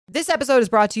This episode is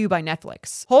brought to you by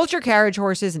Netflix. Hold your carriage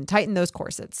horses and tighten those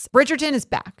corsets. Bridgerton is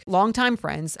back. Longtime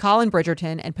friends Colin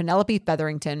Bridgerton and Penelope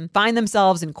Featherington find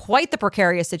themselves in quite the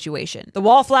precarious situation. The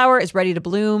wallflower is ready to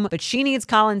bloom, but she needs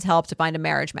Colin's help to find a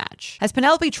marriage match. Has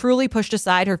Penelope truly pushed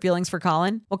aside her feelings for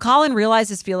Colin? Will Colin realize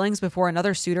his feelings before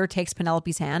another suitor takes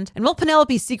Penelope's hand? And will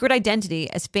Penelope's secret identity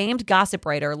as famed gossip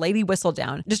writer Lady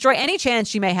Whistledown destroy any chance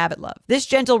she may have at love? This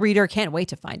gentle reader can't wait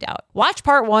to find out. Watch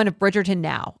part 1 of Bridgerton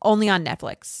now, only on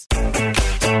Netflix.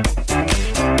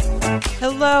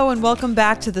 Hello and welcome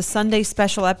back to the Sunday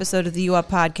special episode of the U Up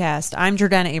podcast. I'm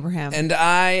Jordana Abraham. And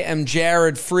I am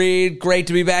Jared Freed. Great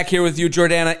to be back here with you,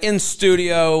 Jordana, in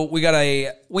studio. We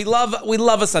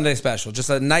love a Sunday special.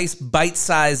 Just a nice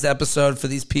bite-sized episode for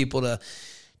these people to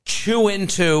chew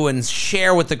into and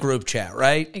share with the group chat,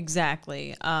 right?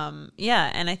 Exactly.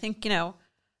 Yeah, and I think, I'm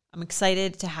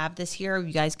excited to have this here.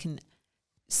 You guys can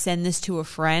send this to a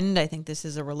friend. I think this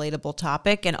is a relatable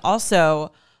topic. And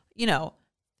also,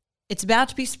 it's about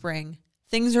to be spring.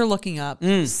 Things are looking up.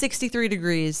 63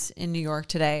 degrees in New York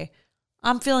today.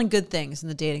 I'm feeling good things in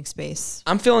the dating space.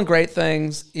 I'm feeling great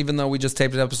things, even though we just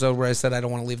taped an episode where I said I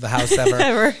don't want to leave the house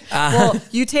ever. Well,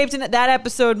 you taped that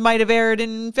episode might have aired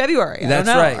in February. That's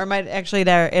I don't know. right. Or might actually it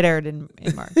aired in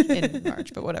March. In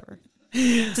March, but whatever.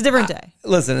 It's a different day.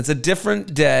 Listen, it's a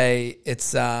different day.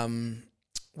 It's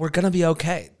we're gonna be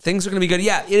okay. Things are gonna be good.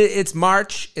 Yeah, it's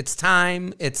March. It's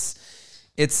time. It's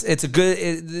a good.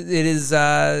 It is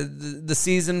the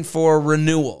season for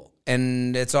renewal,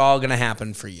 and it's all gonna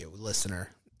happen for you,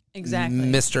 listener. Exactly,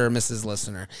 Mr. or Mrs.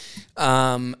 Listener.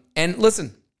 And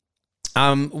listen,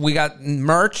 we got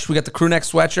merch. We got the Crew Neck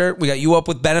sweatshirt. We got You Up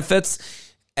with Benefits.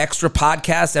 Extra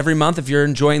podcasts every month. If you're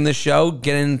enjoying this show,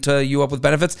 get into You Up with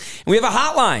Benefits. And we have a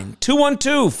hotline,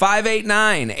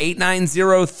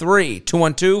 212-589-8903.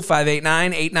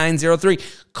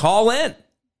 212-589-8903. Call in.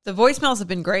 The voicemails have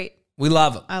been great. We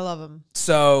love them. I love them.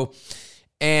 So,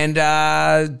 and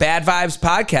Bad Vibes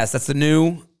Podcast. That's the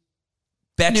new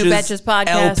Betches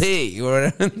podcast. LP.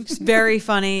 It's very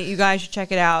funny. You guys should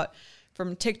check it out.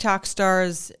 From TikTok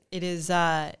stars, it is,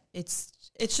 it's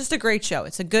just a great show.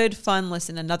 It's a good, fun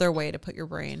listen. Another way to put your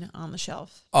brain on the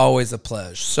shelf. Always a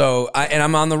pleasure. So,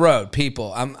 I'm on the road,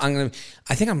 people.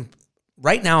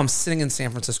 Right now I'm sitting in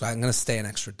San Francisco. I'm going to stay an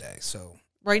extra day. So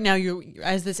right now,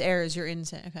 as this airs, you're in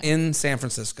San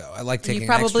Francisco. I like taking. You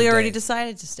probably an extra already day.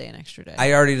 Decided to stay an extra day.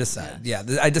 I already decided. Yeah,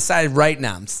 I decided right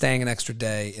now. I'm staying an extra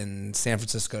day in San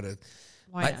Francisco to.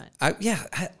 Why not?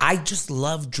 I just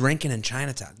love drinking in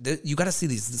Chinatown. You got to see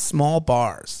these small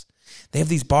bars. They have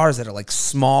these bars that are like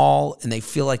small and they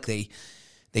feel like they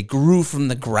grew from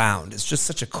the ground. It's just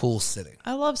such a cool city.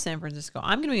 I love San Francisco.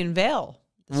 I'm going to be in Vail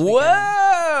this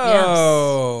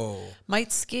Whoa! Yes.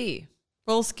 Might ski.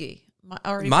 Will ski.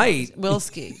 Will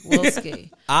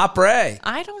ski. Après.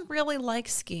 I don't really like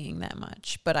skiing that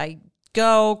much, but I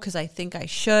go because I think I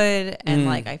should and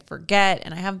I forget,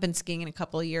 and I haven't been skiing in a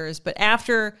couple of years. But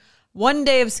after one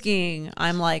day of skiing,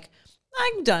 I'm like,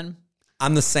 I'm done.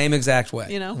 I'm the same exact way.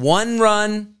 You know? One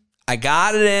run, I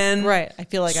got it in. Right. I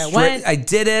feel like I went. I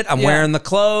did it. I'm wearing the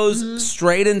clothes,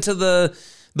 straight into the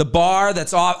bar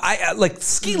that's off. I like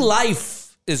ski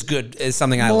life is good, is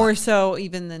something I like. More so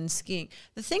even than skiing.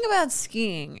 The thing about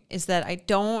skiing is that I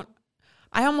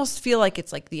almost feel like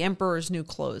it's like the emperor's new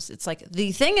clothes. It's like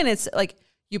the thing, and it's like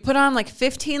you put on like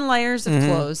 15 layers of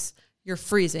clothes. You're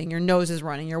freezing. Your nose is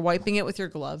running. You're wiping it with your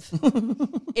glove.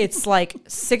 It's like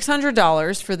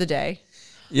 $600 for the day.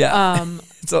 Yeah.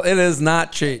 So it is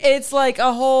not cheap. It's like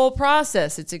a whole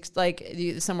process. It's like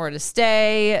somewhere to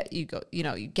stay. You go,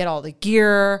 you get all the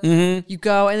gear. You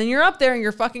go, and then you're up there and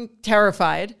you're fucking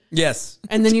terrified. Yes.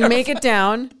 And then you make it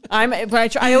down. I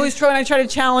always try, when I try to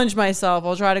challenge myself,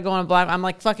 I'll try to go on a black. I'm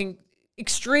like fucking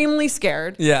extremely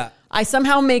scared. Yeah. I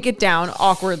somehow make it down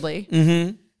awkwardly.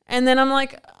 And then I'm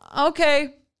like,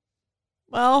 okay,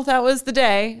 well, that was the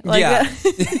day. Like, yeah.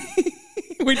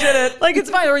 We did it. Like, it's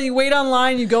fine. Or you wait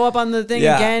online, you go up on the thing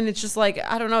again. It's just like,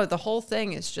 I don't know. The whole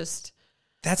thing is just.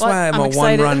 That's why I'm a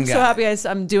excited. one-run guy. I'm so happy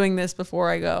I'm doing this before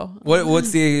I go.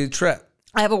 What's the trip?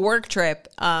 I have a work trip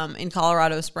in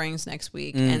Colorado Springs next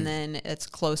week, and then it's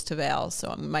close to Vail.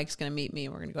 So Mike's going to meet me,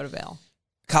 and we're going to go to Vail.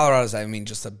 Colorado's,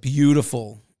 just a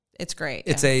beautiful. It's great.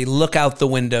 It's a look out the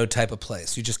window type of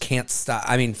place. You just can't stop.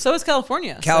 So is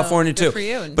California. California so too. For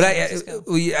you. But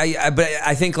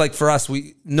I think like for us,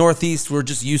 Northeast, we're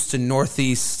just used to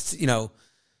Northeast.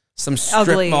 Some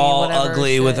strip mall,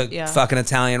 ugly shit, with a fucking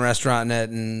Italian restaurant in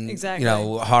it, and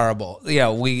horrible.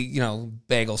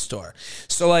 Bagel store.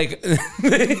 So like, that's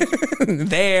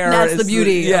the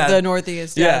beauty of the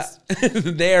Northeast. Yes,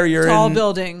 there you're tall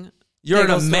building. You're in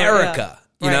America.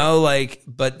 You know, like,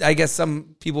 but I guess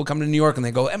some people come to New York and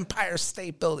they go Empire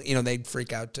State Building. You know, they'd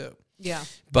freak out too. Yeah.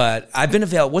 But I've been to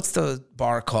Vail. What's the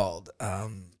bar called?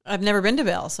 I've never been to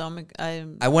Vail, so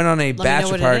I went on a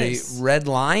bachelor party. Red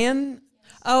Lion.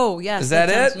 Oh, yes. Is that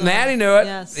it? Familiar. Maddie knew it.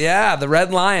 Yes. Yeah, the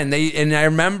Red Lion. And I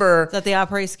remember. Is that the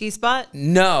Opry ski spot?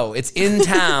 No, it's in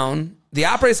town. The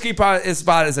Opry ski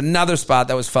spot is another spot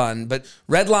that was fun, but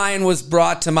Red Lion was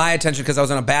brought to my attention because I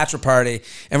was on a bachelor party.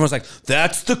 Everyone was like,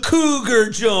 "That's the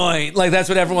Cougar joint." Like that's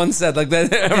what everyone said. Like that.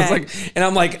 Okay. Everyone's like, and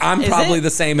I'm like, I'm probably the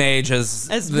same age as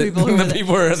the people who are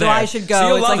there. So I should go.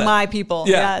 So it's like my people.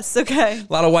 Yeah. Yes. Okay. A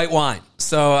lot of white wine.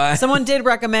 So someone did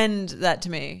recommend that to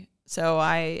me. So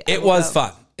it was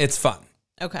fun. It's fun.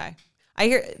 Okay. I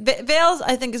hear Vail's.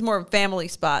 I think is more of a family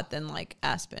spot than like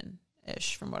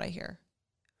Aspen-ish, from what I hear.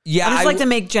 Yeah, I just like to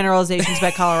make generalizations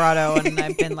about Colorado, and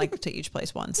I've been like to each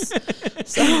place once.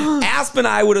 So. Aspen,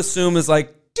 I would assume, is like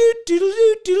like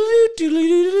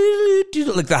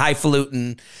the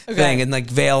highfalutin thing, and like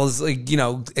Vail is like, you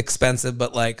know, expensive,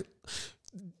 but like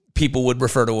people would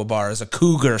refer to a bar as a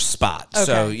cougar spot. Okay.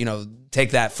 So, you know,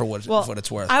 take that for what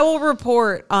it's worth. I will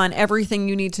report on everything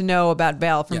you need to know about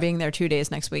Vail from being there 2 days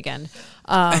next weekend,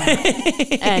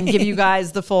 and give you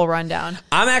guys the full rundown.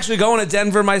 I'm actually going to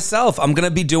Denver myself. I'm going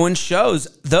to be doing shows.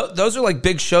 Those are like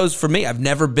big shows for me. I've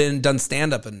never done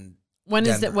stand-up in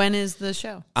Denver. When is the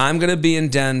show? I'm going to be in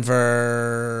Denver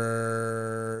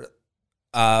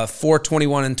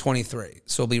 4/21 and 23.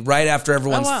 So it'll be right after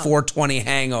everyone's 420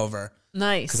 hangover.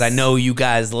 Nice. Because I know you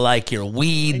guys like your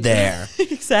weed there.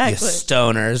 Exactly. You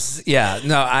stoners. Yeah.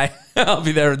 No, I'll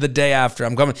be there the day after.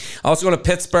 I'm coming. I'm also going to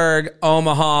Pittsburgh,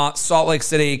 Omaha, Salt Lake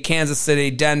City, Kansas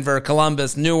City, Denver,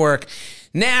 Columbus, Newark,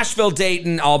 Nashville,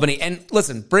 Dayton, Albany. And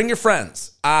listen, bring your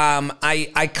friends.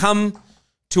 I come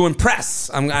to impress.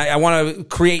 I want to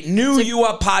create new You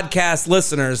Up podcast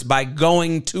listeners by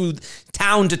going to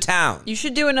town. You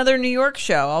should do another New York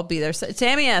show. I'll be there.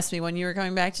 Tammy asked me when you were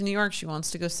coming back to New York. She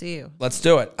wants to go see you. Let's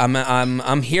do it.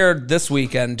 I'm here this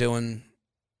weekend doing.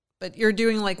 But you're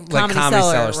doing like Comedy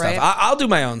Cellar, stuff. right? I'll do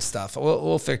my own stuff.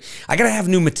 We'll figure. I gotta have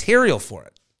new material for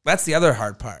it. That's the other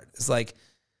hard part. It's like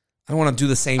I don't want to do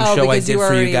the same show I did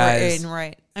for you guys.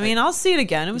 Right. I mean, I'll see it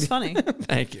again. It was funny.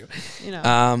 Thank you. You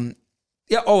know.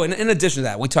 Yeah. Oh, and in addition to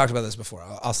that, we talked about this before.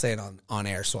 I'll say it on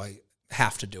air, so I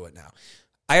have to do it now.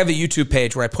 I have a YouTube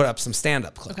page where I put up some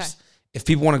stand-up clips. Okay. If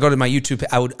people want to go to my YouTube,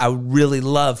 I would really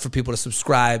love for people to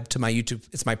subscribe to my YouTube.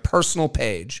 It's my personal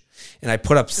page, and I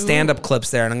put up stand-up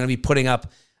clips there, and I'm going to be putting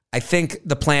up, I think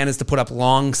the plan is to put up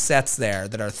long sets there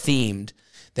that are themed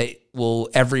that will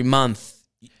every month,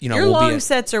 you know, your long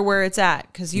sets are where it's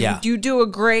at because you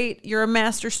do you're a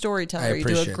master storyteller. You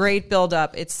do a great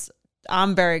build-up.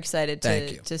 I'm very excited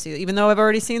to see, even though I've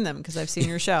already seen them because I've seen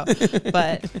your show,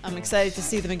 but I'm excited to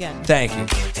see them again. Thank you.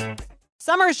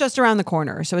 Summer is just around the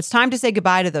corner, so it's time to say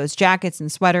goodbye to those jackets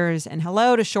and sweaters and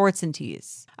hello to shorts and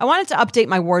tees. I wanted to update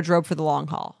my wardrobe for the long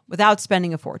haul without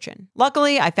spending a fortune.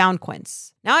 Luckily, I found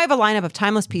Quince. Now I have a lineup of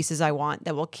timeless pieces I want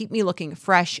that will keep me looking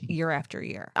fresh year after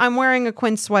year. I'm wearing a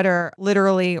Quince sweater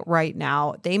literally right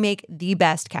now. They make the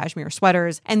best cashmere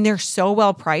sweaters, and they're so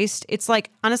well priced. It's like,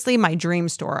 honestly, my dream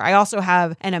store. I also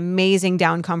have an amazing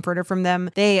down comforter from them.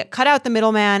 They cut out the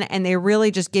middleman, and they really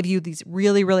just give you these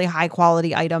really, really high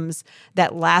quality items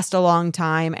that last a long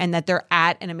time and that they're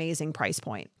at an amazing price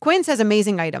point. Quince has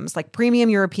amazing items like premium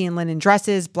European linen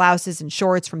dresses, blouses, and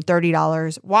shorts from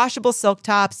 $30, washable silk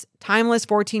tops, timeless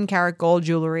 14-karat gold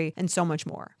jewelry, and so much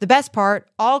more. The best part,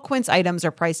 all Quince items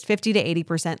are priced 50 to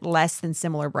 80% less than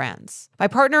similar brands. By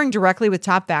partnering directly with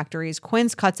top factories,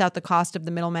 Quince cuts out the cost of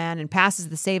the middleman and passes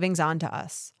the savings on to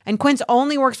us. And Quince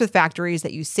only works with factories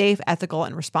that use safe, ethical,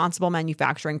 and responsible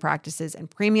manufacturing practices and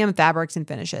premium fabrics and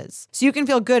finishes, so you can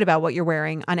feel good about what you're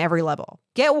wearing on every level.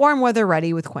 Get warm weather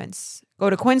ready with Quince. Go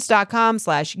to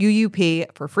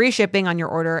quince.com/UUP for free shipping on your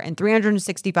order and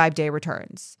 365-day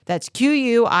returns. That's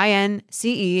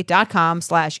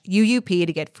QUINCE.com/UUP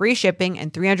to get free shipping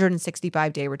and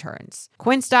 365-day returns.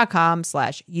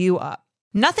 Quince.com/UUP.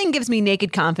 Nothing gives me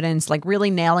naked confidence like really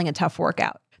nailing a tough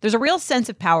workout. There's a real sense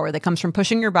of power that comes from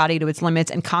pushing your body to its limits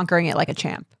and conquering it like a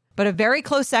champ. But a very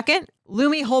close second,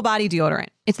 Lumi Whole Body Deodorant.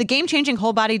 It's the game-changing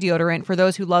whole body deodorant for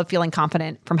those who love feeling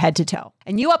confident from head to toe.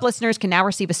 And You Up listeners can now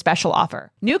receive a special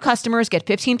offer. New customers get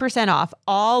 15% off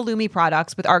all Lumi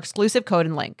products with our exclusive code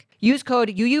and link. Use code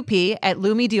UUP at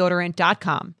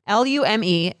LumiDeodorant.com.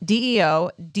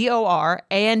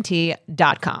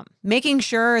 LumeDeodorant.com. Making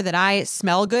sure that I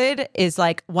smell good is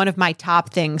like one of my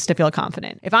top things to feel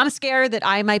confident. If I'm scared that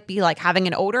I might be like having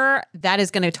an odor, that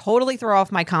is going to totally throw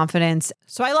off my confidence.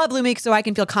 So I love Lumi so I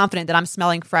can feel confident that I'm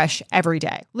smelling fresh every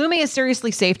day. Lumi is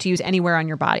seriously safe to use anywhere on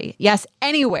your body. Yes,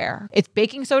 anywhere. It's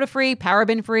baking soda free,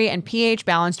 paraben free, and pH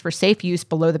balanced for safe use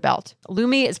below the belt.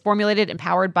 Lumi is formulated and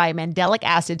powered by mandelic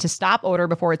acid to stop odor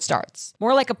before it starts.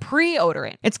 More like a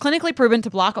pre-odorant. It's clinically proven to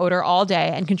block odor all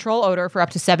day and control odor for up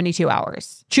to 72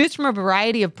 hours. Choose from a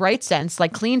variety of bright scents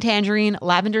like clean tangerine,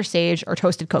 lavender sage, or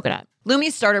toasted coconut.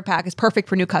 Lumi's starter pack is perfect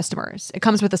for new customers. It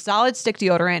comes with a solid stick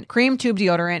deodorant, cream tube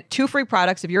deodorant, 2 free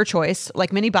products of your choice,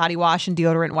 like mini body wash and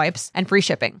deodorant wipes, and free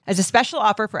shipping. As a special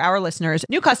offer for our listeners,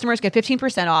 new customers get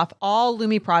 15% off all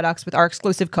Lumi products with our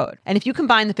exclusive code. And if you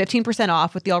combine the 15%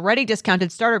 off with the already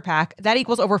discounted starter pack, that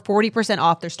equals over 40%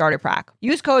 off their starter pack.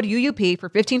 Use code UUP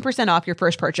for 15% off your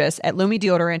first purchase at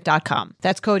lumideodorant.com.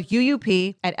 That's code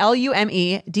UUP at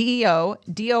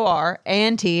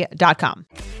LUMEDEODORANT.com.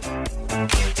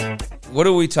 What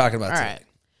are we talking about All today? right.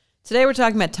 Today we're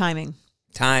talking about timing.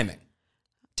 Timing.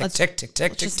 Tick, Let's- tick, tick,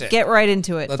 tick, tick, Just tick. get right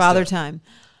into it. Let's Father do it. time.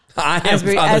 I am As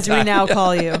we Father Time. now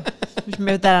call you. We should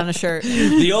put that on a shirt.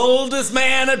 The oldest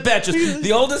man at Betches.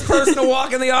 The oldest person to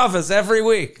walk in the office every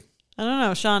week. I don't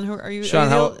know. Sean, who are you?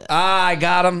 Sean, are you I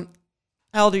got him.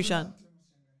 how old are you, Sean?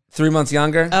 3 months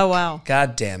younger. Oh, wow.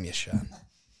 God damn you, Sean.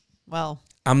 Well,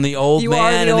 I'm the old you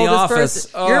man are the in the oldest office.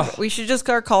 person. You're- Oh, we should just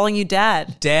start calling you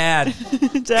Dad. Dad.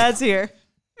 Dad's here.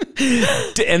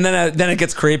 And then it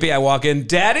gets creepy. I walk in,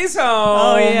 Daddy's home.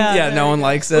 Oh, yeah. Yeah, no one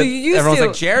likes it. Well, you used Everyone's to.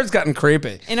 like, Jared's gotten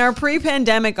creepy. In our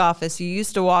pre-pandemic office, you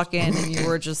used to walk in and you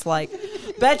were just like,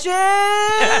 Betches!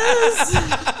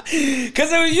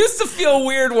 Because it used to feel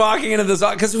weird walking into this,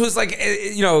 because it was like,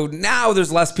 now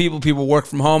there's less people work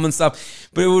from home and stuff.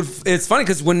 But it's funny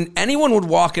because when anyone would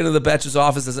walk into the Betches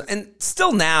offices, and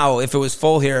still now, if it was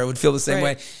full here, it would feel the same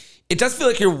Right. way. It does feel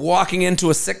like you're walking into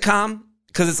a sitcom.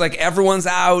 Because it's like everyone's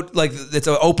out, like it's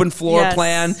an open floor Yes.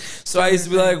 plan. So I used to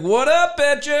be like, "What up,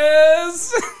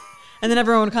 bitches?" And then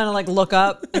everyone would kind of like look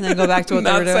up and then go back to what they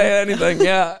Not were doing. say anything.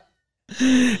 Yeah.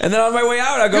 And then on my way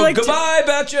out, I go, You're like "Goodbye,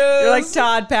 bitches." You're like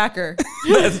Todd Packer.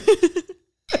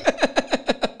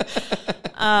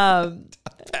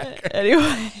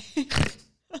 Anyway.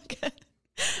 Okay.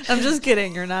 I'm just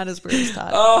kidding. You're not as weird as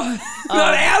Todd. Oh,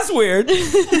 not as weird.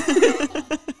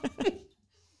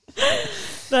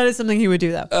 That is something he would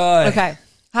do, though. Okay.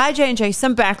 Hi, J&J.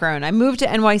 Some background. I moved to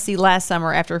NYC last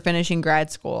summer after finishing grad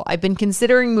school. I've been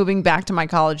considering moving back to my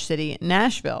college city,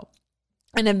 Nashville,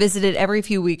 and have visited every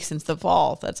few weeks since the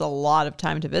fall. That's a lot of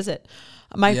time to visit.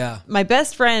 My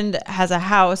best friend has a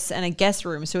house and a guest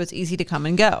room, so it's easy to come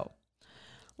and go.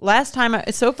 Last time,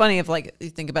 it's so funny if like you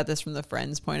think about this from the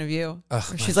friend's point of view. Where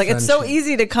she's like, it's so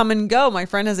easy to come and go. My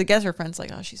friend has a guest. Her friend's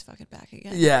like, oh, she's fucking back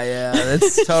again. Yeah,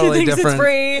 that's totally she thinks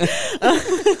different.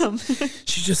 It's free.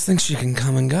 She just thinks she can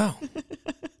come and go.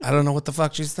 I don't know what the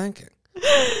fuck she's thinking.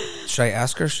 Should I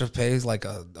ask her? Should I pay like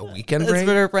a weekend That's rate?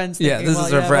 what her friend's thinking. Yeah, this is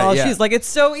her friend. Well, yeah. she's like, it's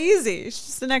so easy. It's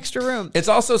just an extra room. It's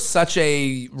also such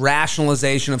a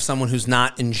rationalization of someone who's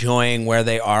not enjoying where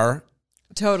they are.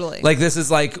 Totally. Like this is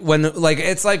like when,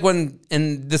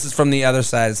 and this is from the other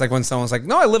side. It's like when someone's like,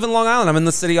 "No, I live in Long Island. I'm in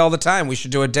the city all the time. We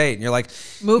should do a date." And you're like,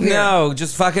 Move here. No,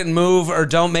 just fucking move, or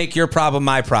don't make your problem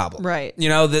my problem. Right. You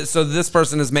know. So this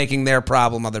person is making their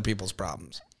problem other people's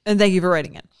problems. And thank you for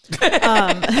writing it.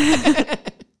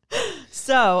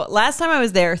 So last time I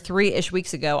was there 3-ish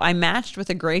weeks ago, I matched with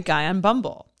a great guy on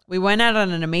Bumble. We went out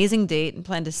on an amazing date and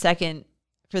planned a second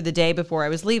for the day before I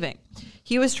was leaving.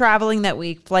 He was traveling that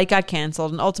week, flight got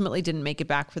canceled, and ultimately didn't make it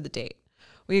back for the date.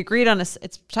 We agreed on it's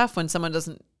tough when someone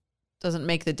doesn't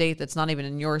make the date that's not even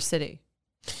in your city.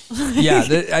 Yeah,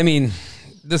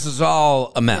 this is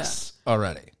all a mess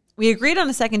already. We agreed on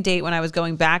a second date when I was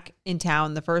going back in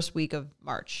town the first week of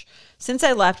March. Since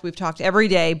I left, we've talked every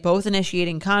day, both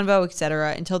initiating convo,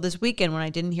 etc., until this weekend when I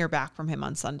didn't hear back from him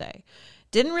on Sunday.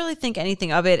 Didn't really think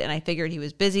anything of it, and I figured he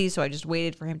was busy, so I just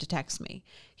waited for him to text me.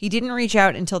 He didn't reach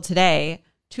out until today,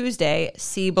 Tuesday,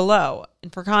 see below.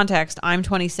 And for context, I'm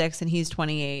 26 and he's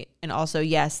 28. And also,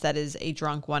 yes, that is a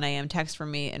drunk 1 a.m. text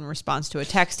from me in response to a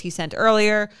text he sent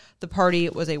earlier. The party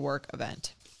was a work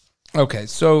event. Okay,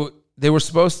 so they were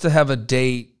supposed to have a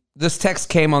date. This text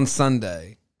came on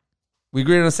Sunday. We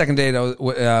agreed on a second date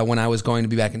when I was going to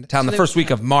be back in town the first week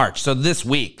of March. So this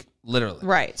week, literally.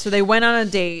 Right. So they went on a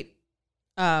date.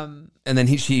 And then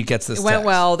she gets this It went text.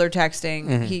 well. They're texting.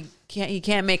 Mm-hmm. He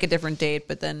can't make a different date,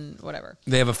 but then whatever.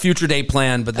 They have a future date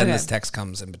planned, but then Okay. this text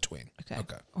comes in between. Okay.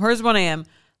 Hers 1 a.m.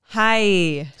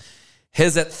 Hi.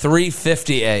 His at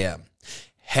 3:50 a.m.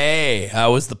 Hey,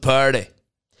 how was the party?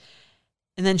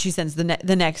 And then she sends the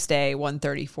next day,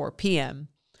 1:34 p.m.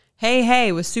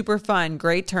 Hey, was super fun.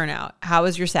 Great turnout. How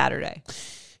was your Saturday?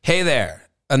 Hey there.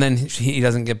 And then he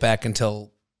doesn't get back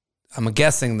until, I'm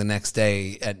guessing, the next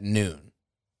day at noon.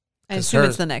 I assume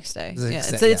it's the next day.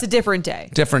 It's a different day.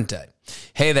 Different day.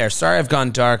 Hey there. Sorry I've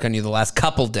gone dark on you the last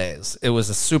couple days. It was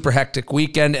a super hectic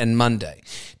weekend and Monday.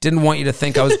 Didn't want you to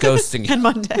think I was ghosting you. And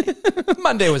Monday.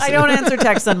 Monday was... I don't answer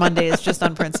texts on Mondays, just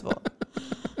on principle.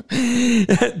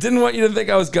 Didn't want you to think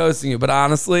I was ghosting you, but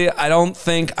honestly, I don't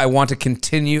think I want to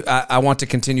continue. I want to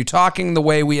continue talking the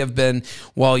way we have been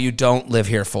while you don't live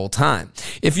here full time.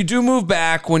 If you do move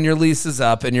back when your lease is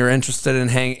up and you're interested in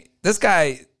hanging... This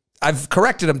guy... I've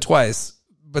corrected him twice,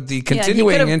 but the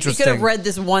continuing interesting... He could have read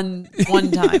this one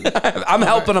time. I'm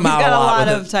helping him out a lot. He's got a lot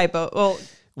of typo. Well,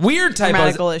 weird typos.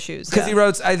 Grammatical issues. Because he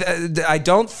wrote, I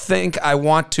don't think I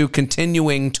want to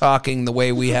continuing talking the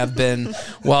way we have been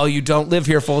while you don't live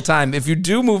here full time. If you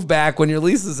do move back when your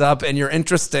lease is up and you're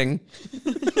interesting...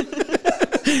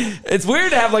 It's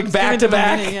weird to have like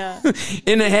back-to-back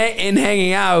in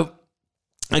hanging out.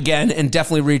 Again, and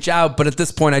definitely reach out, but at this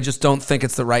point, I just don't think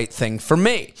it's the right thing for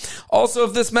me. Also,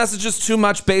 if this message is too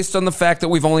much based on the fact that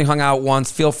we've only hung out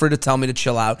once, feel free to tell me to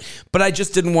chill out, but I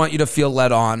just didn't want you to feel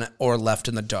led on or left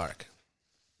in the dark.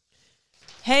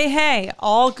 Hey,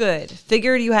 all good.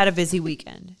 Figured you had a busy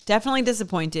weekend. Definitely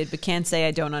disappointed, but can't say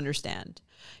I don't understand.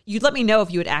 You'd let me know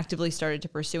if you had actively started to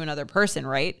pursue another person,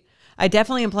 right? I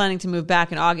definitely am planning to move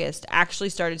back in August. Actually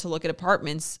started to look at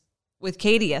apartments with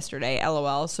Katie yesterday,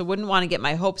 LOL, so wouldn't want to get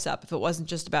my hopes up if it wasn't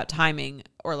just about timing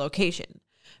or location.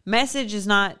 Message is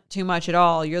not too much at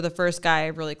all. You're the first guy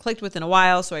I've really clicked with in a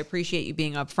while, so I appreciate you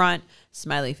being upfront.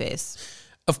 Smiley face.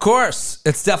 Of course.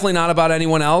 It's definitely not about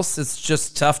anyone else. It's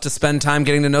just tough to spend time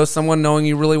getting to know someone knowing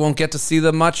you really won't get to see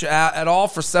them much at all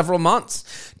for several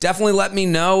months. Definitely let me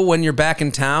know when you're back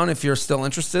in town if you're still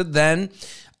interested then.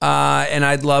 And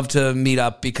I'd love to meet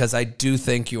up because I do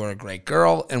think you are a great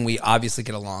girl and we obviously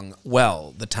get along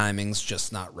well. The timing's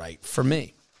just not right for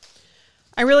me.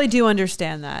 I really do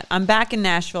understand that. I'm back in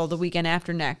Nashville the weekend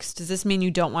after next. Does this mean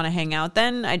you don't want to hang out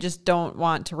then? I just don't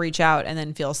want to reach out and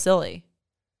then feel silly.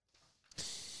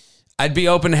 I'd be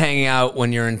open to hanging out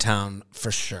when you're in town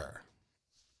for sure.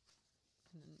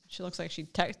 She looks like she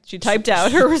typed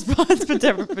out her response, but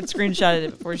screenshotted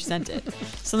it before she sent it.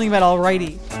 Something about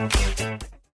alrighty.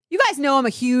 You guys know I'm a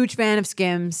huge fan of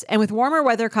Skims, and with warmer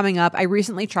weather coming up, I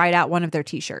recently tried out one of their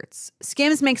t-shirts.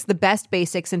 Skims makes the best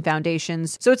basics and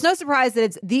foundations, so it's no surprise that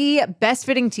it's the best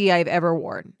fitting tee I've ever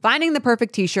worn. Finding the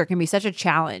perfect t-shirt can be such a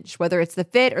challenge, whether it's the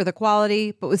fit or the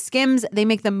quality, but with Skims, they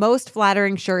make the most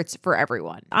flattering shirts for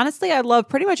everyone. Honestly, I love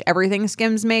pretty much everything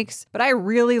Skims makes, but I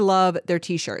really love their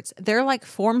t-shirts. They're like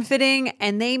form-fitting,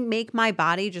 and they make my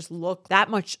body just look that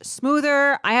much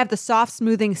smoother. I have the soft,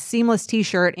 smoothing, seamless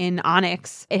t-shirt in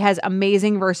Onyx. It has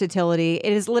amazing versatility.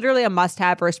 It is literally a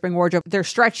must-have for a spring wardrobe. They're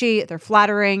stretchy, they're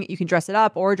flattering, you can dress it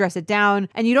up or dress it down,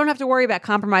 and you don't have to worry about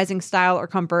compromising style or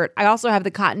comfort. I also have the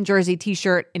cotton jersey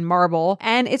t-shirt in marble,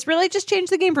 and it's really just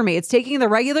changed the game for me. It's taking the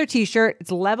regular t-shirt,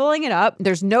 it's leveling it up,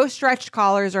 there's no stretched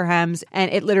collars or hems,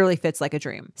 and it literally fits like a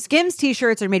dream. Skims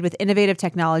t-shirts are made with innovative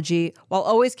technology while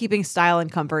always keeping style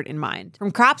and comfort in mind. From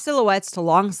crop silhouettes to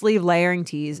long sleeve layering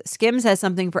tees, Skims has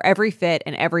something for every fit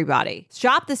and every body.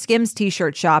 Shop the Skims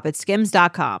t-shirt shop at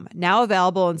skims.com, now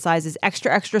available in sizes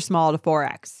extra, extra small to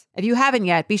 4X. If you haven't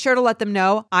yet, be sure to let them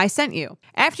know I sent you.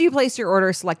 After you place your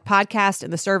order, select podcast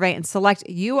in the survey and select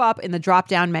you up in the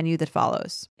drop-down menu that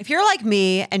follows. If you're like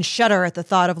me and shudder at the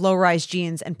thought of low-rise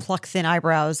jeans and pluck-thin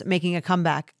eyebrows making a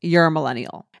comeback, you're a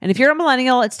millennial. And if you're a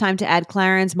millennial, it's time to add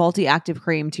Clarins Multi-Active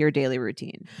Cream to your daily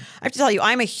routine. I have to tell you,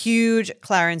 I'm a huge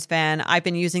Clarins fan. I've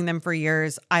been using them for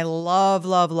years. I love,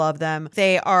 love, love them.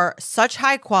 They are such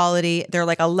high quality. They're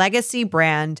like a legacy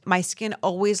brand. My skin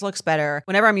always looks better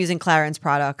whenever I'm using Clarins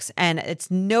products, and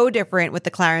it's no different with the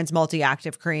Clarins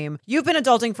Multi-Active Cream. You've been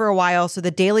adulting for a while, so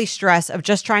the daily stress of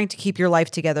just trying to keep your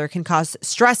life together can cause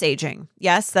stress aging.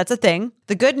 Yes, that's a thing.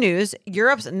 The good news,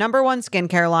 Europe's #1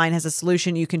 skincare line has a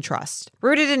solution you can trust.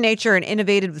 Rooted in nature and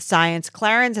innovated with science,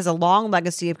 Clarins has a long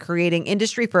legacy of creating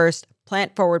industry-first,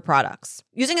 plant-forward products.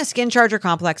 Using a skin charger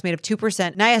complex made of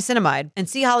 2% niacinamide and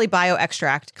sea holly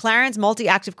bioextract, Clarins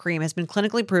Multi-Active Cream has been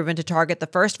clinically proven to target the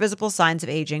first visible signs of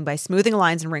aging by smoothing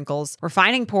lines and wrinkles,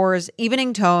 refining pores,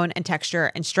 evening tone and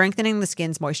texture, and strengthening the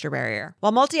skin's moisture barrier.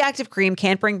 While Multi-Active Cream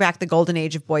can't bring back the golden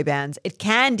age of boy bands, it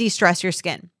can de-stress your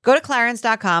skin. Go to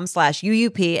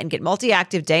clarins.com/UUP and get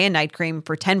Multi-Active Day and Night Cream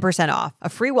for 10% off, a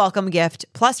free welcome gift,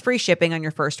 plus free shipping on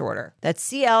your first order. That's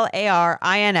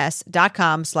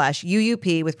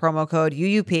clarins.com/UUP with promo code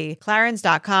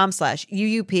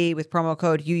clarins.com/UUP with promo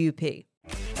code UUP.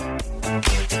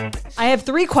 I have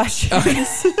 3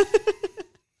 questions.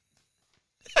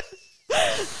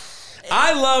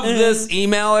 I love this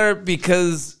emailer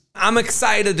because I'm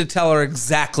excited to tell her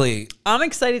exactly I'm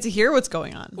excited to hear what's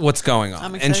going on.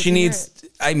 And she needs,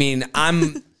 I mean,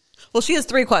 Well, she has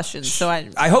 3 questions, so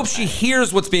I hope she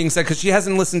hears what's being said because she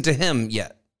hasn't listened to him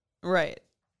yet. Right.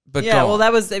 But yeah, well,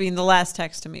 that was, I mean, the last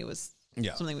text to me was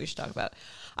Yeah. something we should talk about.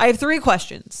 I have 3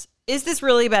 questions. Is this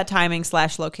really about timing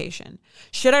 / location?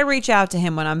 Should I reach out to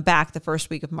him when I'm back the first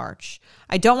week of March?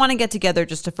 I don't want to get together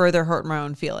just to further hurt my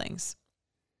own feelings.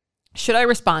 Should I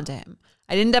respond to him?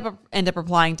 I didn't end up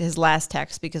replying to his last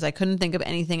text because I couldn't think of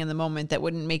anything in the moment that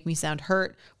wouldn't make me sound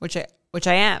hurt, which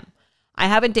I am. I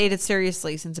haven't dated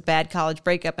seriously since a bad college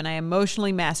breakup, and I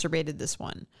emotionally masturbated this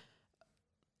one.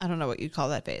 I don't know what you'd call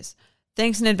that phase.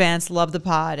 Thanks in advance. Love the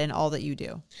pod and all that you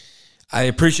do. I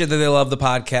appreciate that they love the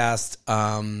podcast,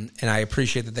 and I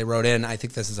appreciate that they wrote in. I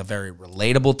think this is a very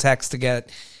relatable text to get.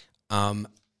 I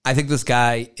think this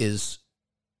guy is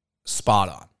spot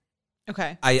on.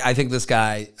 Okay. I think this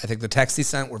guy, I think the text he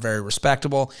sent were very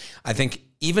respectable. I think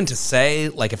even to say,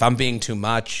 like, if I'm being too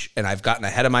much and I've gotten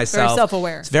ahead of myself. Very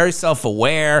self-aware. It's very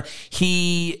self-aware.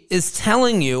 He is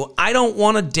telling you, I don't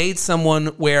want to date someone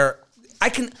where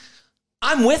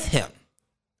I'm with him.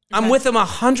 I'm with him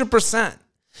 100%.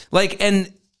 Like,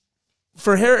 and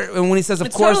for her, and when he says, of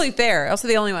it's course. It's totally fair. Also,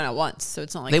 they only went out once, so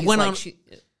it's not like they he's went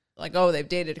like, on, oh, they've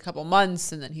dated a couple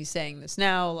months, and then he's saying this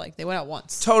now. Like, they went out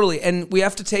once. Totally. And we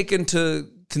have to take into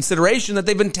consideration that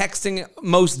they've been texting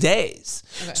most days.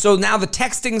 Okay. So now the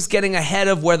texting's getting ahead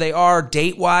of where they are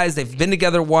date-wise. They've been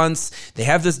together once. They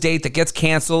have this date that gets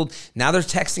canceled. Now they're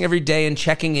texting every day and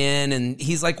checking in. And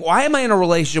he's like, why am I in a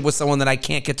relationship with someone that I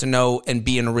can't get to know and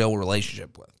be in a real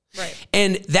relationship with? Right.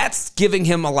 And that's giving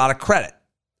him a lot of credit.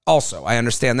 Also, I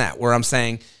understand that, where I'm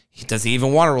saying, does he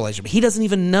even want a relationship? He doesn't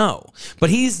even know. But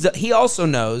he also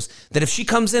knows that if she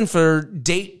comes in for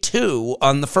date 2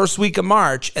 on the first week of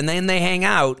March and then they hang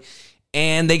out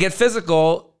and they get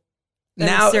physical,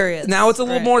 now it's a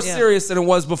little more serious than it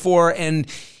was before. And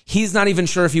he's not even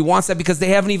sure if he wants that because they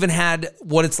haven't even had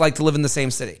what it's like to live in the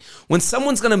same city. When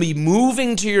someone's going to be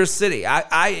moving to your city,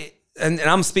 and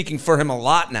I'm speaking for him a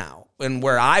lot now, and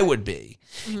where I would be,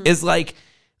 is like,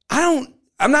 I'm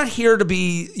not here to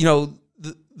be,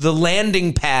 the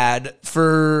landing pad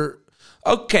for,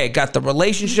 okay, got the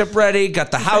relationship ready,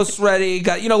 got the house ready,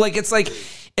 it's like,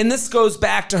 and this goes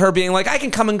back to her being like, I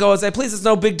can come and go as I please, it's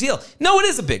no big deal. No, it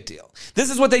is a big deal. This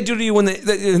is what they do to you when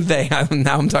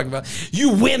now I'm talking about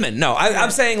you women. No, I'm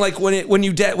saying like when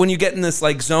you get in this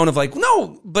like zone of like,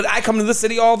 no, but I come to the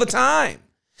city all the time.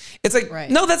 It's like,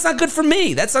 no, that's not good for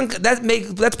me.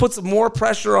 That puts more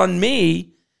pressure on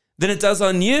me than it does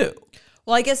on you.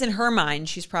 Well, I guess in her mind,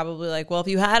 she's probably like, well, if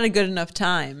you had a good enough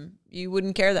time, you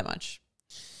wouldn't care that much.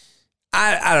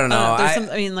 I don't know.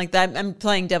 I'm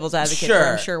playing devil's advocate. Sure. But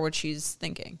I'm sure what she's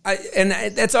thinking.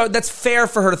 That's fair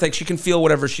for her to think. She can feel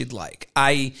whatever she'd like.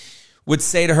 I would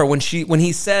say to her when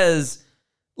he says,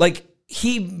 like,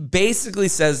 he basically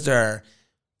says to her,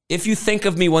 if you think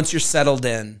of me once you're settled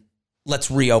in,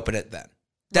 let's reopen it then.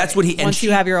 That's what once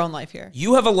you have your own life here.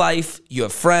 You have a life. You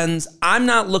have friends. I'm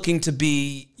not looking to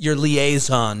be your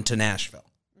liaison to Nashville.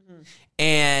 Mm-hmm.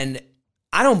 And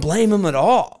I don't blame him at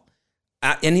all.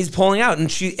 And he's pulling out.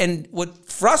 And what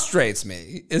frustrates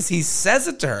me is he says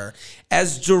it to her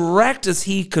as direct as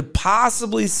he could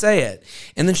possibly say it.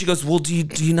 And then she goes, well, do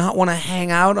you not want to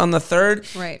hang out on the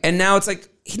 3rd? Right. And now it's like,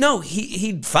 no,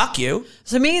 he'd fuck you.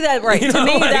 To me, that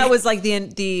that was like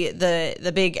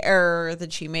the big error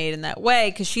that she made in that way,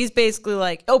 because she's basically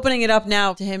like opening it up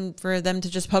now to him for them to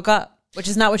just hook up, which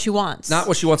is not what she wants. Not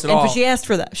what she wants at all. But she asked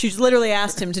for that. She just literally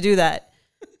asked him to do that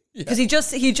because he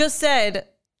just said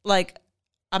like,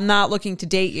 I'm not looking to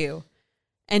date you,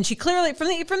 and she clearly from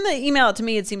the email to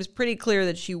me, it seems pretty clear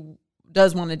that she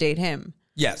does want to date him.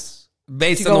 Yes,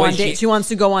 based on the way she wants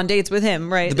to go on dates with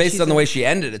him, right? Based on the way she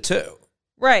ended it too.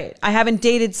 Right. I haven't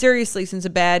dated seriously since a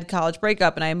bad college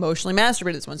breakup, and I emotionally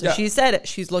masturbated this one. So she said it.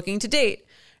 She's looking to date.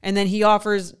 And then he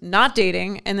offers not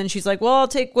dating, and then she's like, well, I'll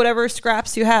take whatever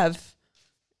scraps you have.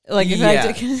 Like, if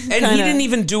and he didn't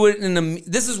even do it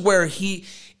this is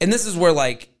where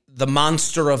like the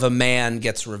monster of a man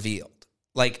gets revealed.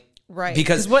 Like, right.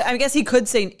 Because I guess he could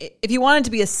say, if he wanted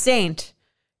to be a saint,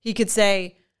 he could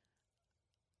say,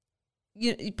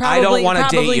 I don't want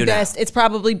to date you now. It's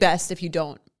probably best if you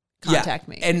don't contact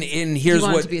me. And here's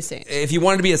what, to be a saint. If he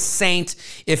wanted to be a saint,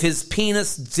 if his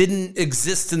penis didn't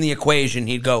exist in the equation,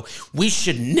 he'd go, we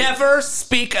should never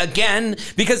speak again,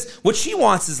 because what she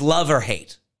wants is love or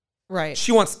hate. Right.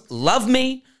 She wants love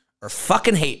me or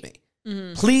fucking hate me.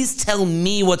 Mm-hmm. Please tell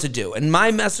me what to do. And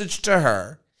my message to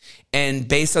her And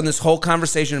based on this whole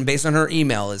conversation and based on her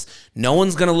email is no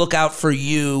one's going to look out for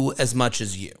you as much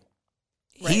as you.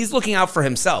 Right. He's looking out for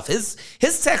himself. His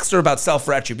texts are about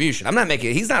self-retribution. I'm not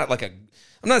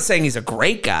saying he's a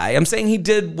great guy. I'm saying he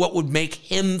did what would make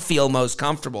him feel most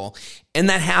comfortable. And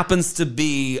that happens to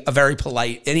be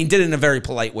and he did it in a very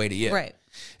polite way to you. Right.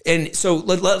 And so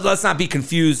let's not be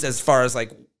confused as far as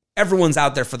like everyone's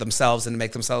out there for themselves and to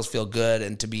make themselves feel good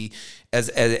and to be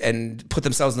and put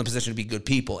themselves in the position to be good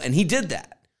people. And he did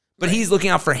that. But he's looking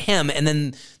out for him. And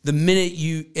then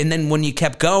when you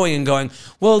kept going and going,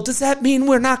 well, does that mean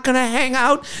we're not going to hang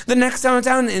out the next time I'm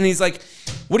down? And he's like,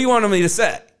 what do you want me to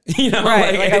say? You know,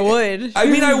 right? Like I would. I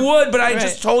mean, I would, but I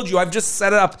just told you. I've just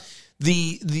set up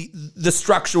the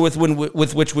structure with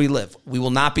which we live. We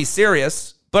will not be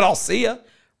serious, but I'll see you.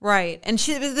 Right. And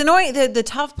the annoying, the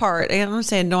tough part, I don't want to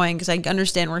say annoying because I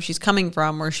understand where she's coming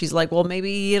from, where she's like, well,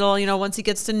 maybe it'll, once he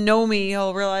gets to know me,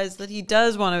 he'll realize that he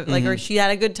does want to, like, or she had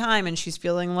a good time and she's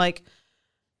feeling like,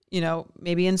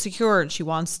 maybe insecure and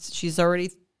she's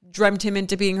already dreamt him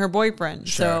into being her boyfriend.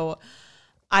 Sure. So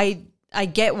I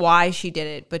get why she did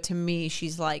it, but to me,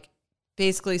 she's like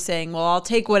basically saying, well, I'll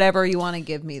take whatever you want to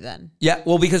give me then. Yeah,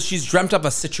 well, because she's dreamt up a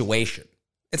situation.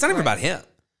 It's not even about him.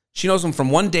 She knows him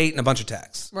from one date and a bunch of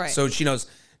texts. Right. So she knows,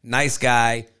 nice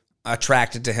guy,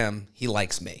 attracted to him, he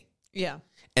likes me. Yeah.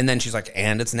 And then she's like,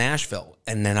 and it's Nashville.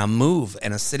 And then I'll move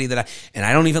in a city that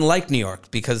I don't even like New York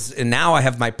and now I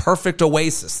have my perfect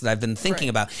oasis that I've been thinking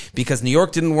about because New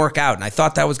York didn't work out. And I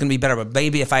thought that was going to be better. But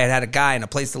maybe if I had a guy and a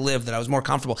place to live that I was more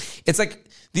comfortable. It's like,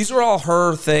 these are all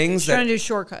her things. She's trying to do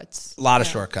shortcuts. A lot of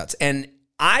shortcuts. And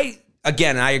I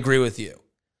agree with you.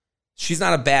 She's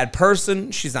not a bad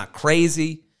person. She's not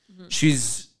crazy. Mm-hmm.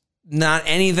 She's not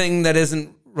anything that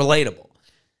isn't relatable.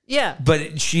 Yeah.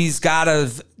 But she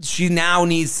now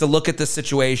needs to look at the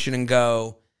situation and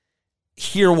go,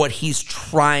 hear what he's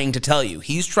trying to tell you.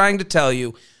 He's trying to tell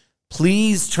you,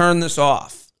 please turn this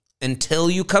off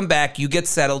until you come back, you get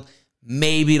settled.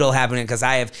 Maybe it'll happen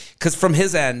because from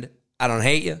his end, I don't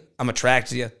hate you. I'm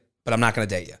attracted to you, but I'm not going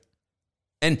to date you.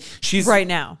 And she's right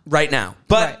now.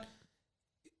 But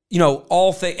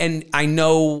and I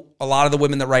know a lot of the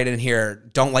women that write in here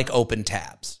don't like open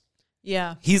tabs.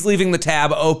 Yeah. He's leaving the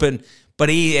tab open,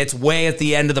 but it's way at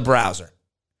the end of the browser.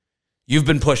 You've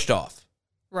been pushed off.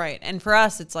 Right. And for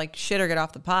us, it's like shit or get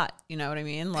off the pot. You know what I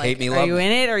mean? Like, hate me, are you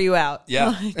in it or are you out?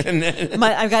 Yeah.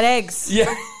 Like, I've got eggs.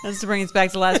 Yeah. That's to bring us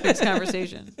back to last week's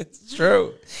conversation. It's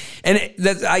true. And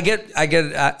I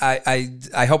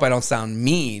hope I don't sound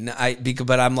mean.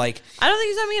 But I'm like, I don't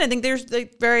think you sound mean. I think they're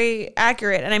very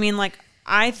accurate. And I mean, like,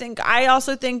 I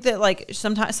also think that like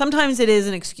sometimes it is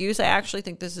an excuse. I actually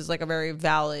think this is like a very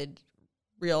valid,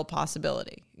 real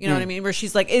possibility. You know what I mean? Where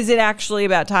she's like, is it actually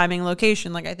about timing,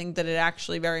 location? Like, I think that it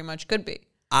actually very much could be.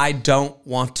 I don't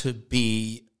want to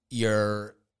be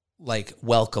your like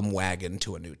welcome wagon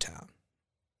to a new town.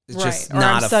 It's just not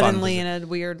I'm a suddenly fun in a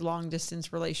weird long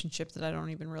distance relationship that I don't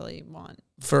even really want.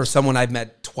 For someone I've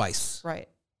met twice. Right.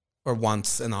 Or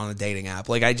once and on a dating app.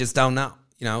 Like, I just don't know,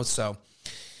 so...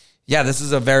 Yeah, this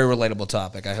is a very relatable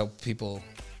topic. I hope people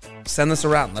send this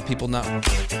around. Let people know.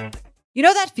 You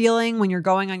know that feeling when you're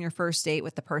going on your first date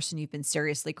with the person you've been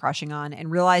seriously crushing on and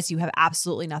realize you have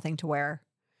absolutely nothing to wear?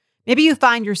 Maybe you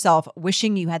find yourself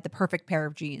wishing you had the perfect pair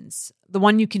of jeans, the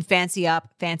one you can fancy up,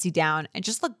 fancy down, and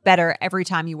just look better every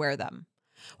time you wear them.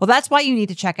 Well, that's why you need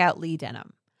to check out Lee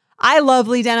Denim. I love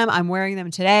Lee Denim. I'm wearing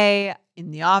them today in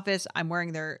the office. I'm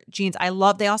wearing their jeans.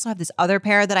 They also have this other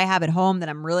pair that I have at home that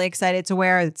I'm really excited to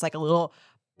wear. It's like a little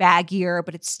baggier,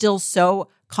 but it's still so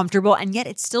comfortable and yet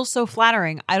it's still so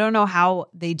flattering. I don't know how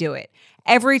they do it.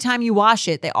 Every time you wash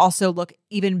it, they also look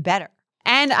even better.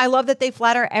 And I love that they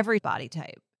flatter every body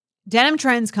type. Denim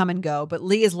trends come and go, but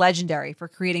Lee is legendary for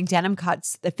creating denim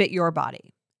cuts that fit your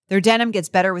body. Their denim gets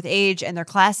better with age and their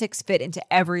classics fit into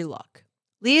every look.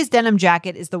 Lee's denim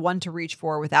jacket is the one to reach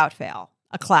for without fail.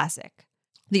 A classic.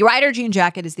 The Rider jean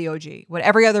jacket is the OG, what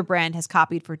every other brand has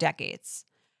copied for decades.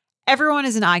 Everyone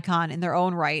is an icon in their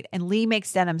own right, and Lee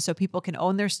makes denim so people can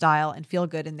own their style and feel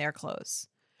good in their clothes.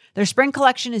 Their spring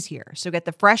collection is here, so get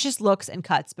the freshest looks and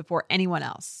cuts before anyone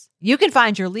else. You can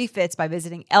find your Lee fits by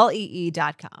visiting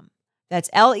lee.com. That's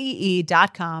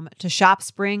lee.com to shop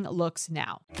spring looks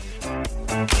now.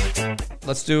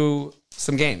 Let's do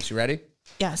some games. You ready?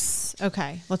 Yes.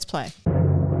 Okay, let's play.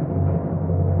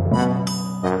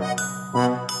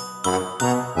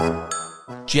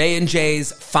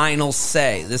 J&J's Final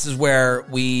Say. This is where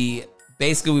we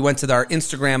went to our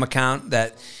Instagram account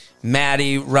that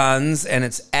Maddie runs, and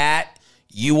it's @UUPPod,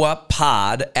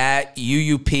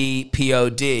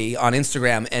 @UUPPOD on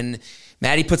Instagram. And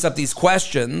Maddie puts up these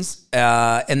questions,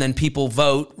 and then people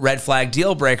vote red flag,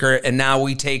 deal breaker, and now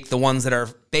we take the ones that are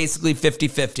basically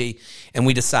 50-50, and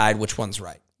we decide which one's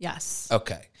right. Yes.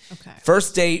 Okay. Okay.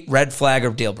 First date, red flag or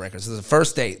deal breaker. So the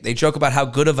first date, they joke about how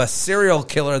good of a serial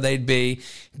killer they'd be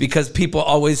because people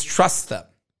always trust them.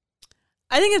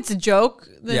 I think it's a joke.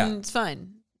 Then Yeah. it's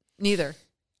fine. Neither.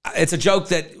 It's a joke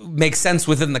that makes sense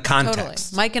within the Totally.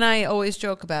 context. Mike and I always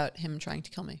joke about him trying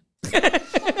to kill me.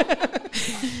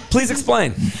 Please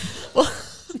explain.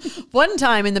 One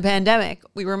time in the pandemic,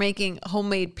 we were making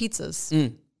homemade pizzas.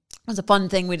 It was a fun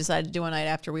thing we decided to do one night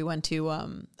after we went to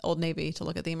Old Navy to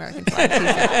look at the American flag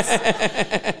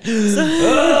T-shirts.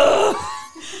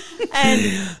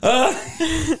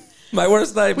 And My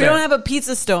worst nightmare. we don't have a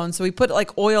pizza stone, so we put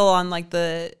like oil on like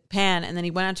the pan, and then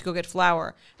he went out to go get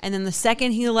flour. And then the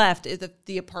second he left,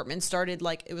 the apartment started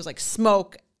like, it was like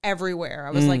smoke everywhere.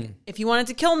 I was like, if he wanted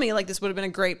to kill me, like this would have been a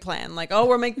great plan. Like, oh,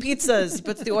 we'll make pizzas. He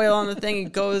puts the oil on the thing, he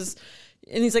goes,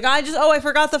 and he's like, I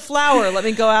forgot the flour. Let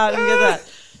me go out and get that.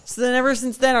 So then ever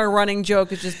since then, our running joke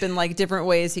has just been like different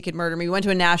ways he could murder me. We went to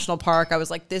a national park. I was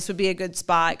like, this would be a good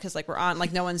spot because like we're on,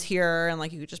 like no one's here, and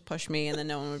like you could just push me and then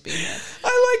no one would be here.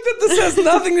 I like that this has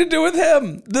nothing to do with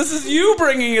him. This is you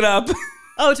bringing it up.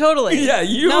 Oh, totally. Yeah,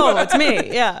 you. No, it's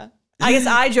me. Yeah. I guess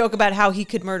I joke about how he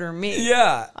could murder me.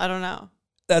 Yeah. I don't know.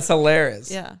 That's hilarious.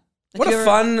 Yeah. What a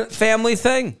fun family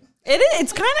thing. It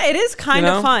is kind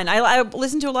You of know? fun. I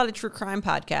listen to a lot of true crime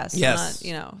podcasts. Yes.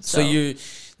 So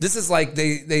This is like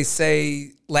they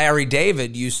say Larry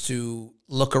David used to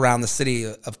look around the city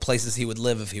of places he would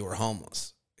live if he were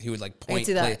homeless. He would like point.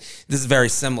 see that. This is very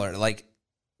similar. Like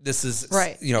this is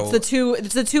right.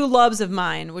 It's the two loves of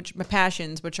mine, which my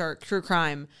passions, which are true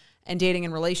crime and dating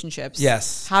and relationships.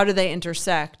 Yes. How do they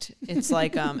intersect? It's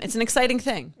like it's an exciting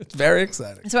thing. It's very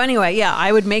exciting. So anyway, yeah,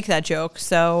 I would make that joke.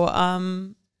 So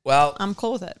Well, I'm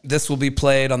cool with it. this will be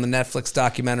played on the Netflix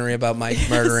documentary about Mike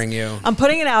murdering you. I'm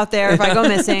putting it out there. If I go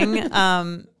missing,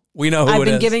 We know who I've it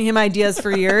been is. giving him ideas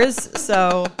for years.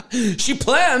 So She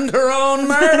planned her own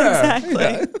murder.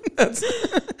 exactly.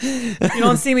 You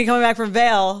don't see me coming back from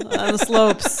Vail on the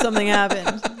slopes. Something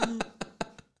happened.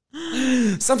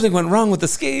 Something went wrong with the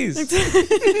skis.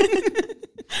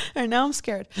 All right, now I'm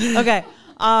scared. Okay.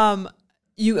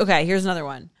 Here's another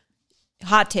one.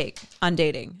 Hot take on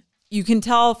dating. You can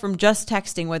tell from just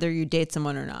texting whether you date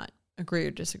someone or not. Agree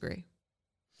or disagree?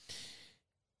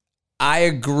 I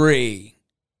agree.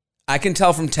 I can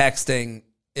tell from texting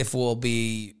if we'll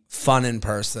be fun in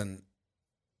person.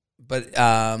 But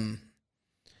I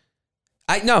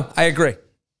agree.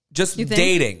 Just You think?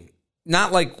 dating.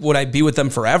 Not like would I be with them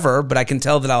forever, but I can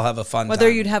tell that I'll have a fun Whether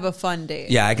time. you'd have a fun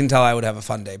date. Yeah, I can tell I would have a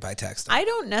fun day by texting. I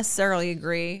don't necessarily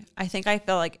agree. I think I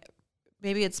feel like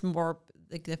maybe it's more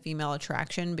like the female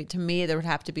attraction, but to me there would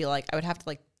have to be like I would have to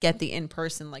like get the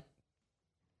in-person like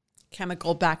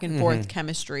chemical back and forth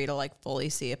chemistry to like fully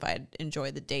see if I'd enjoy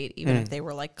the date, even if they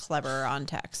were like clever on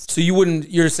text. So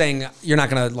you're saying you're not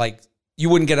going to like, you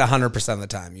wouldn't get 100% of the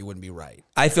time. You wouldn't be right.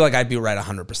 I feel like I'd be right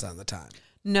 100% of the time.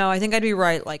 No, I think I'd be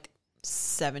right like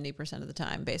 70% of the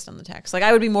time based on the text. Like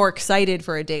I would be more excited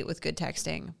for a date with good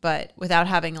texting, but without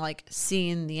having like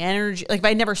seen the energy, like if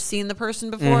I'd never seen the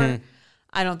person before,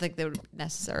 I don't think they would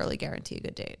necessarily guarantee a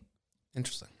good date.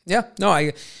 Interesting. Yeah. No,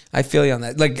 I feel you on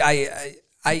that. Like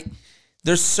I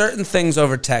there's certain things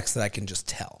over text that I can just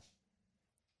tell.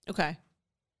 Okay.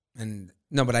 And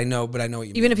no, but I know what you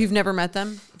mean. Even if you've never met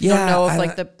them? If you don't know if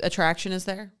like the attraction is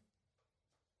there?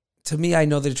 To me, I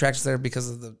know the attraction's there because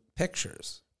of the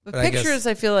pictures. But I guess- pictures,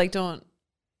 I feel like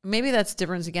maybe that's the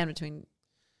difference again between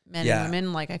men Yeah. and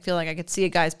women. Like I feel like I could see a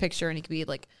guy's picture and he could be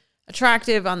like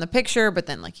attractive on the picture, but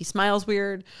then like he smiles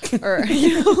weird or,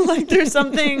 like there's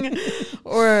something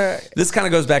or. This kind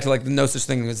of goes back to like no such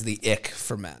thing as the ick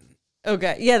for men.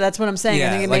 Okay. Yeah, that's what I'm saying. Yeah, I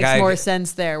think it like makes more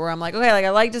sense there where I'm like, okay, like I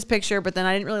liked his picture, but then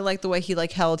I didn't really like the way he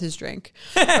like held his drink.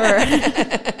 Or,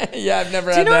 Yeah, I've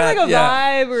never do you know like a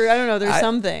vibe or I don't know, there's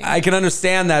something. I can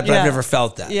understand that, but I've never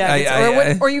felt that.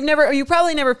 Yeah, or you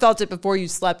probably never felt it before you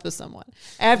slept with someone.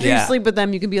 After you sleep with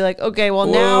them, you can be like, okay, well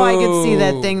now I can see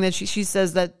that thing that she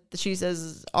says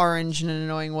is orange in an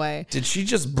annoying way. Did she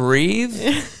just breathe?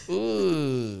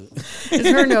 Ooh. Is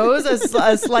her nose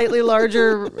a slightly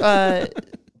larger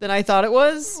than I thought it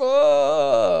was?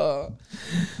 Oh.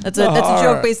 That's a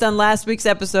joke based on last week's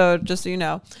episode, just so you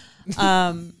know.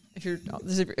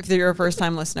 If you're a first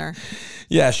time listener.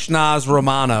 Yeah, Schnaz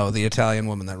Romano, the Italian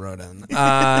woman that wrote in.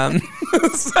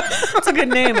 That's a good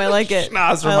name. I like it.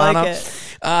 Schnaz I Romano. like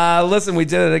it. Listen, we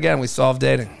did it again. We solved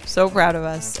dating. So proud of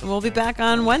us. And we'll be back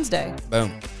on Wednesday.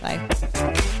 Boom. Bye.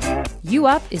 You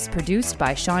Up is produced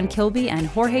by Sean Kilby and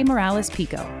Jorge Morales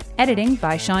Pico. Editing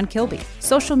by Sean Kilby.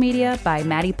 Social media by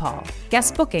Maddie Paul.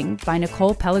 Guest booking by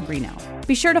Nicole Pellegrino.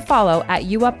 Be sure to follow at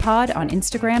YouUpPod on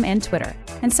Instagram and Twitter.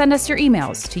 And send us your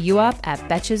emails to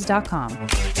youup@betches.com.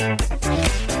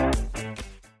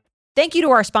 Thank you to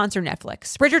our sponsor,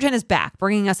 Netflix. Bridgerton is back,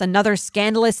 bringing us another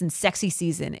scandalous and sexy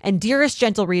season. And dearest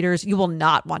gentle readers, you will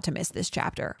not want to miss this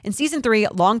chapter. In season 3,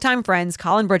 longtime friends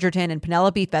Colin Bridgerton and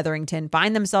Penelope Featherington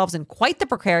find themselves in quite the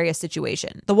precarious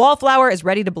situation. The wallflower is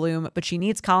ready to bloom, but she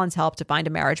needs Colin's help to find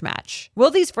a marriage match. Will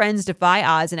these friends defy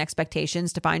odds and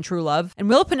expectations to find true love? And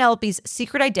will Penelope's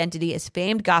secret identity as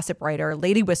famed gossip writer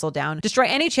Lady Whistledown destroy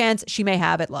any chance she may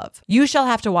have at love? You shall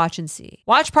have to watch and see.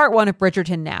 Watch part 1 of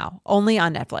Bridgerton now, only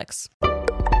on Netflix.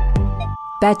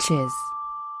 Betches.